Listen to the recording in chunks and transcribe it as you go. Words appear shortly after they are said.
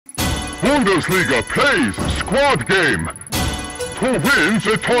Bundesliga plays squad game. Who wins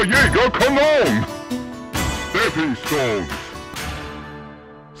a Torjägerkanone? Stepping stones.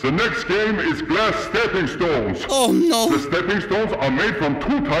 The next game is glass stepping stones. Oh no! The stepping stones are made from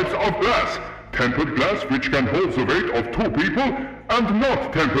two types of glass. Tempered glass, which can hold the weight of two people, and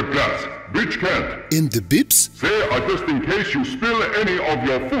not tempered glass, which can't. And the bibs? They are just in case you spill any of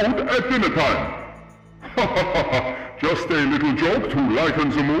your food at dinner time. Just a little joke to lighten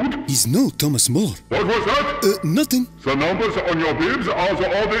the mood. He's no Thomas More. What was that? Nothing. The numbers on your bibs are the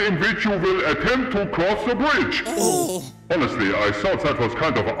order in which you will attempt to cross the bridge. Oh! Honestly, I thought that was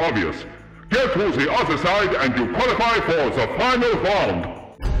kind of obvious. Get to the other side and you qualify for the final round.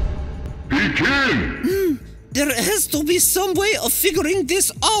 Begin! There has to be some way of figuring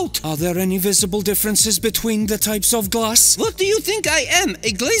this out. Are there any visible differences between the types of glass? What do you think I am,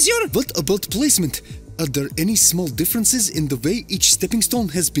 a glazier? What about placement? Are there any small differences in the way each stepping stone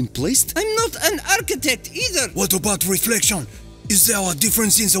has been placed? I'm not an architect either. What about reflection? Is there a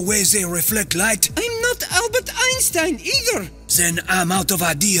difference in the way they reflect light? I'm not Albert Einstein either. Then I'm out of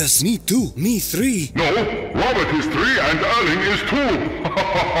ideas. Me too. Me 3. No, Robert is 3 and Erling is 2.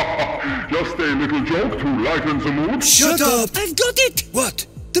 Just a little joke to lighten the mood. Shut up! I've got it. What?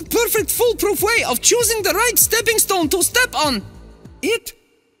 The perfect foolproof way of choosing the right stepping stone to step on. Ip,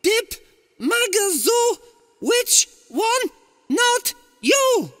 dip, magazoo, which one? Not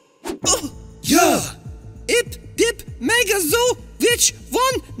you. Yeah! Ip, dip, magazoo, which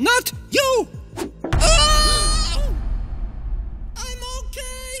one? Not you. Oh! I'm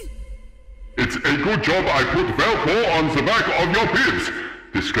okay. It's a good job I put Velcro on the back of your bibs.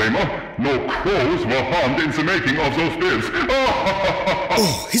 Disclaimer, no crows were harmed in the making of those bibs.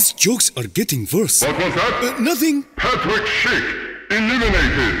 Oh, his jokes are getting worse. What was that? Nothing. Patrick Schick,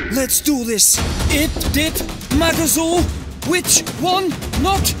 eliminated. Let's do this. Ip, dip, magazoo. Which one?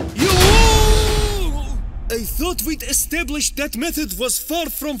 Not you! I thought we'd established that method was far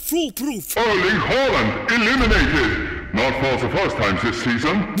from foolproof. Erling Haaland, eliminated. Not for the first time this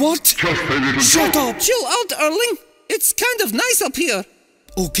season. What? Just a little Shut joke. up! Chill out, Erling. It's kind of nice up here.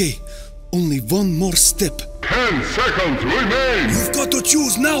 Okay, only one more step. 10 seconds remain. You've got to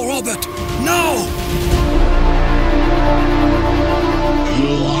choose now, Robert! Now!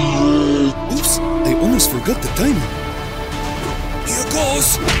 Oops, I almost forgot the timer. Here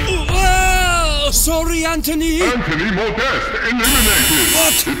goes! Sorry, Anthony! Anthony Modeste, eliminated.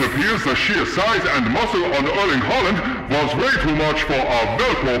 What? It appears the sheer size and muscle on Erling Haaland was way too much for our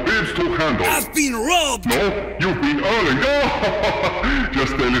Velcro bibs to handle. I've been robbed! No, you've been Erling.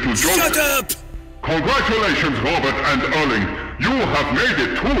 Just a little joke. Shut up! Congratulations, Robert and Erling. You have made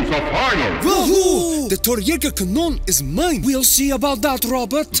it to the final. Woohoo! The Torjägerkanone is mine. We'll see about that,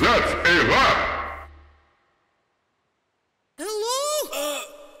 Robert. That's a wrap. Hello?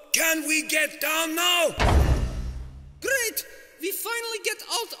 Can we get down now? Great. We finally get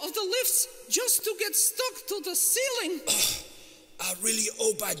out of the lifts just to get stuck to the ceiling. I really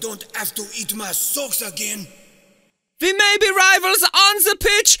hope I don't have to eat my socks again. We may be rivals on the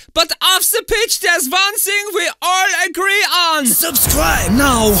pitch, but off the pitch there's one thing we all agree on. Subscribe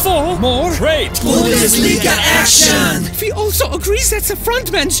Now for more great Bundesliga action! We also agree that the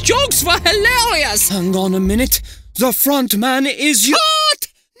frontman's jokes were hilarious. Hang on a minute. The front man is you. What?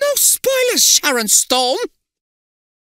 No spoilers, Sharon Stone.